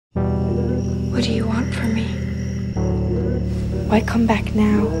What do you want from me? Why come back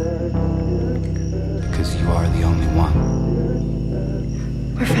now? Because you are the only one.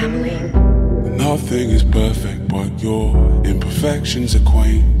 We're family. Nothing is perfect, but your imperfections are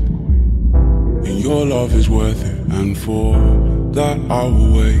quaint. And your love is worth it, and for that I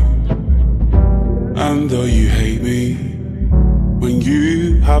will wait. And though you hate me, when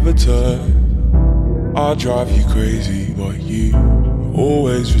you have a turn, I'll drive you crazy, but you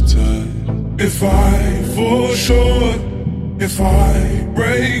always return. If I fall short, if I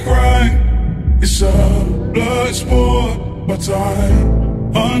break right, it's a blood sport, but I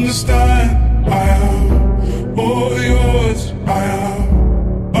understand. I am all yours, I am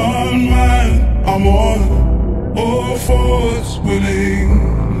unmanned. I'm on all fours,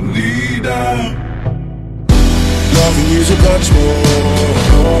 willingly down. Loving you's a blood sport.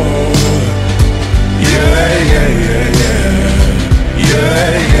 Yeah, yeah, yeah, yeah.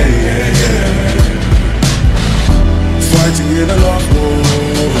 Yeah, yeah, yeah, yeah. Fighting in a love war.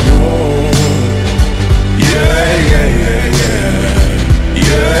 Yeah, yeah, yeah, yeah.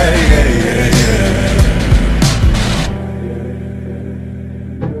 Yeah, yeah, yeah, yeah.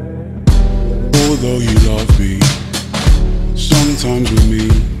 Although you love me, sometimes with me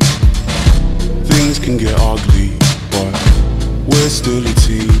things can get ugly, but we're still a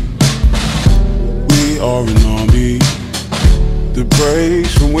team. We are an army that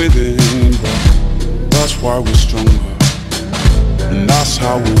breaks from within, but that's why we're stronger, and that's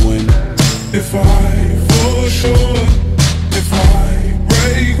how we win. If I fall short, if I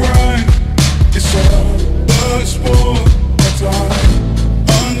break right, it's a blood sport, but I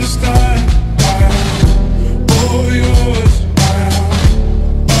understand. I am all yours, I am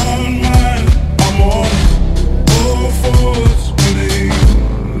unmanned. I'm on all fours,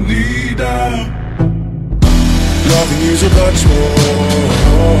 willingly down. Loving you's a blood sport.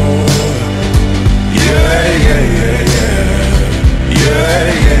 Yeah, yeah, yeah, yeah. Yeah,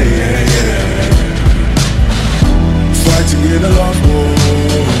 yeah, yeah, yeah. Fighting in a love war.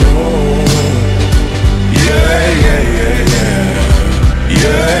 Yeah, yeah, yeah, yeah.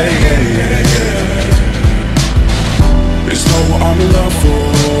 Yeah, yeah, yeah, yeah. It's not what I'm in love for,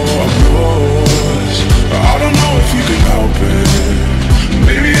 I'm yours. I don't know if you can help it.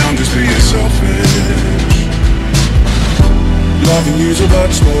 Maybe I'm just being selfish. Loving you's a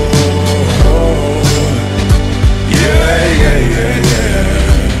blood sport. Yeah, yeah, yeah, yeah.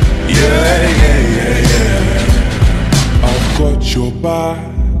 Yeah, yeah, yeah, yeah. I've got your back,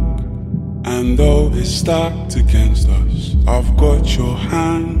 and though it's stacked against us, I've got your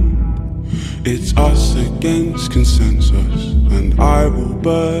hand. It's us against consensus, and I will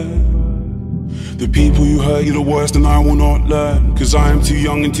burn the people you hurt. You're the worst, and I will not learn, cause I am too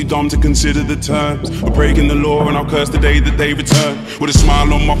young and too dumb to consider the terms of breaking the law, and I'll curse the day that they return. With a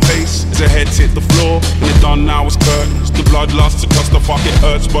smile on my face as her head hit the floor, and it's done now, it's curtains. The bloodlust, the clusterfuck, it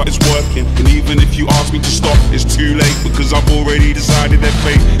hurts, but it's working. And even if you ask me to stop, it's too late, because I've already decided their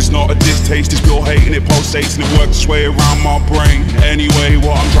fate. It's not a distaste, it's pure hate, and it pulsates, and it works its way around my brain. Anyway,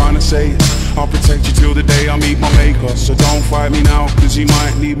 what I'm trying to say is, I'll protect you till the day I meet my maker. So don't fight me now, cause you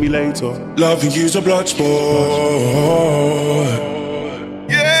might need me later. Loving you's a blood sport.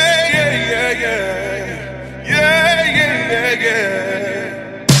 Yeah, yeah, yeah, yeah. Yeah, yeah, yeah,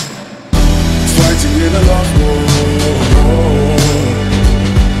 yeah. Fighting in a love war.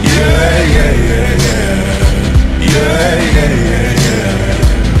 Yeah, yeah, yeah, yeah. Yeah, yeah, yeah, yeah.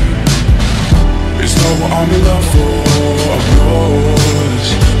 It's not what I'm in love for, I'm yours.